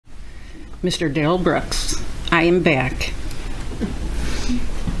Mr. Darrell Brooks, I am back.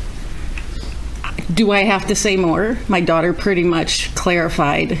 Do I have to say more? My daughter pretty much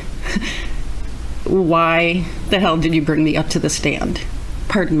clarified why the hell did you bring me up to the stand?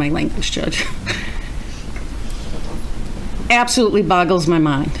 Pardon my language, Judge. Absolutely boggles my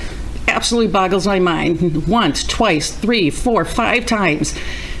mind. Absolutely boggles my mind. Once, twice, 3, 4, 5 times.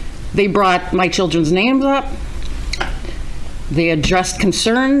 They brought my children's names up. They addressed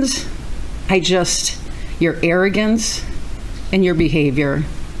concerns. Your arrogance and your behavior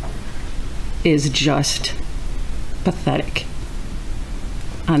is just pathetic.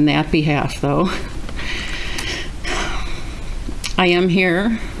 On that behalf, though, I am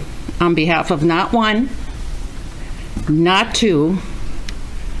here on behalf of not 1, not 2,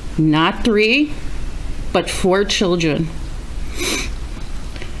 not 3, but 4 children.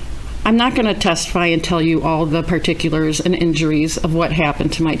 I'm not going to testify and tell you all the particulars and injuries of what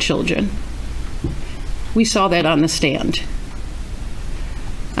happened to my children. We saw that on the stand.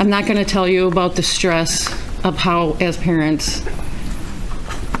 I'm not going to tell you about the stress of how, as parents,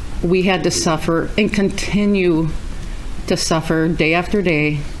 we had to suffer and continue to suffer day after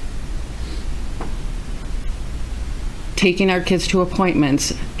day, taking our kids to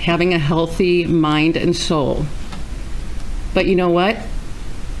appointments, having a healthy mind and soul. But you know what?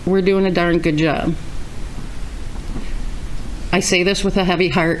 We're doing a darn good job. I say this with a heavy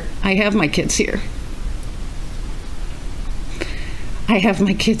heart. I have my kids here. I have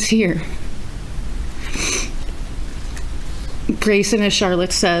my kids here. Grayson, as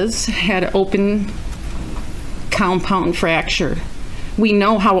Charlotte says, had an open compound fracture. We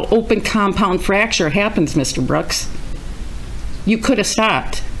know how an open compound fracture happens, Mr. Brooks. You could have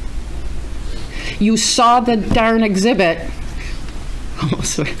stopped. You saw the darn exhibit.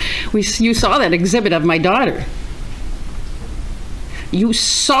 You saw that exhibit of my daughter. You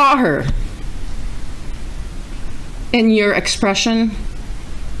saw her. And your expression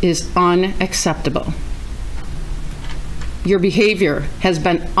is unacceptable. Your behavior has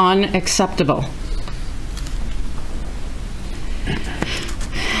been unacceptable.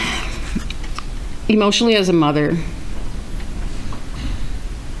 Emotionally, as a mother,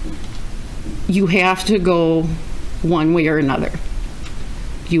 you have to go one way or another.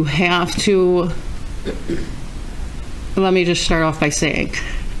 You have to, let me just start off by saying,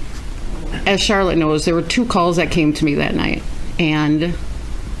 as Charlotte knows, there were 2 calls that came to me that night, and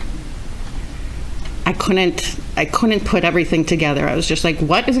I couldn't put everything together. I was just like,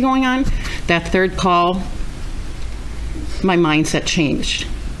 what is going on? That 3rd call, my mindset changed.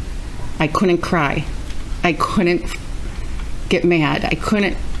 I couldn't cry. I couldn't get mad.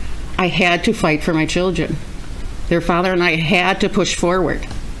 I had to fight for my children. Their father and I had to push forward.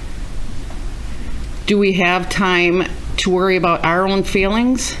 Do we have time to worry about our own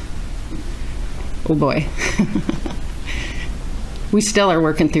feelings? Oh boy. We still are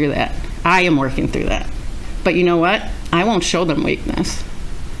working through that. I am working through that. But you know what? I won't show them weakness.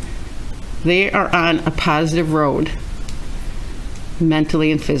 They are on a positive road,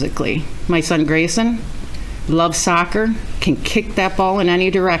 mentally and physically. My son Grayson loves soccer, can kick that ball in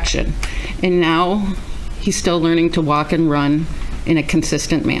any direction. And now he's still learning to walk and run in a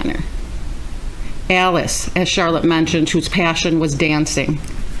consistent manner. Alice, as Charlotte mentioned, whose passion was dancing,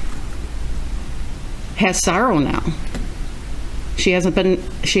 has sorrow now. She hasn't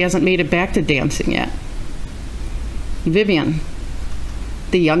made it back to dancing yet. Vivian,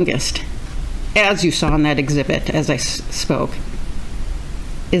 the youngest, as you saw in that exhibit as I spoke,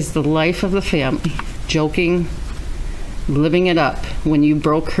 is the life of the family, joking, living it up when you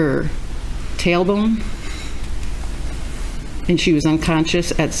broke her tailbone and she was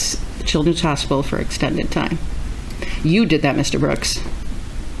unconscious at Children's Hospital for extended time. You did that, Mr. Brooks.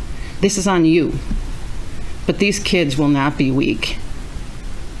 This is on you. But these kids will not be weak.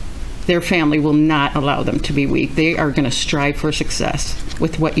 Their family will not allow them to be weak. They are going to strive for success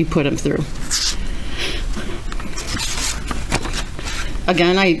with what you put them through.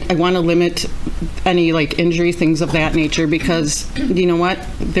 Again, I want to limit any injury, things of that nature, because you know what?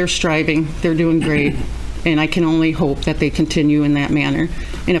 They're striving. They're doing great. And I can only hope that they continue in that manner,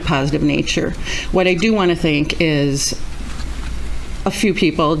 in a positive nature. What I do want to thank is a few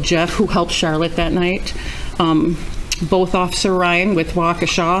people. Jeff, who helped Charlotte that night. Both Officer Ryan with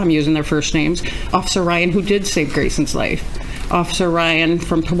Waukesha, I'm using their first names. Officer Ryan, who did save Grayson's life. Officer Ryan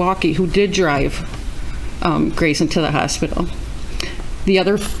from Milwaukee, who did drive Grayson to the hospital. The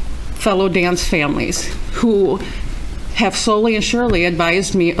other fellow dance families who have slowly and surely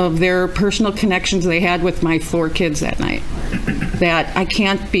advised me of their personal connections they had with my 4 kids that night. That I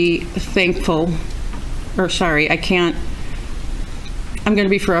can't be thankful, or sorry, I can't I'm going to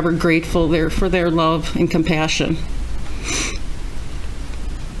be forever grateful for their love and compassion.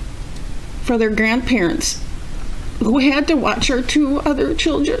 For their grandparents who had to watch our 2 other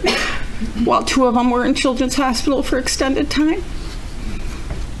children while 2 of them were in Children's Hospital for extended time.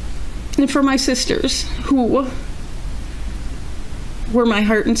 And for my sisters who were my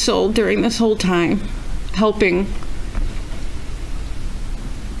heart and soul during this whole time, helping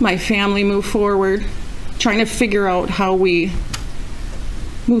my family move forward, trying to figure out how we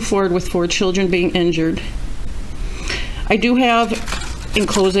move forward with 4 children being injured. I do have, in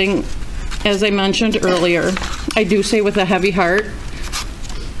closing, as I mentioned earlier, I do say with a heavy heart,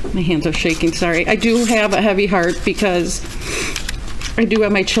 my hands are shaking, sorry. I do have a heavy heart because I do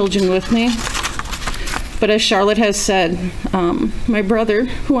have my children with me. But as Charlotte has said, my brother,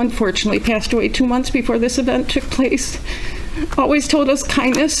 who unfortunately passed away 2 months before this event took place, always told us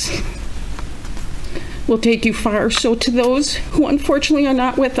kindness will take you far. So to those who unfortunately are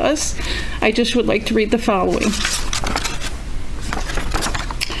not with us, I just would like to read the following.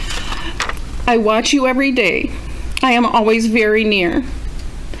 I watch you every day. I am always very near.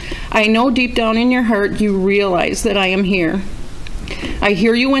 I know deep down in your heart you realize that I am here. I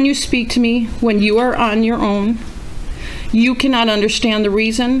hear you when you speak to me, when you are on your own. You cannot understand the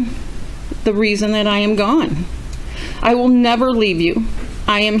reason that I am gone. I will never leave you.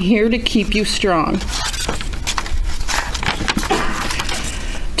 I am here to keep you strong.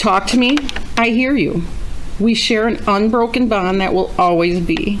 Talk to me, I hear you. We share an unbroken bond that will always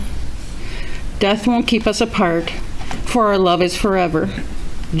be. Death won't keep us apart, for our love is forever.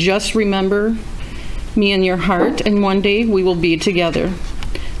 Just remember me in your heart, and one day we will be together.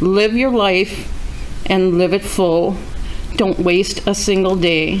 Live your life and live it full. Don't waste a single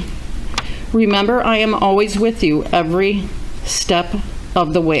day. Remember, I am always with you every step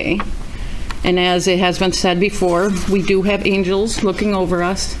of the way. And as it has been said before, we do have angels looking over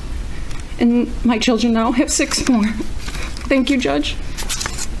us. And my children now have 6 more. Thank you, Judge.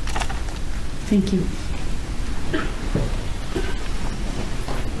 Thank you.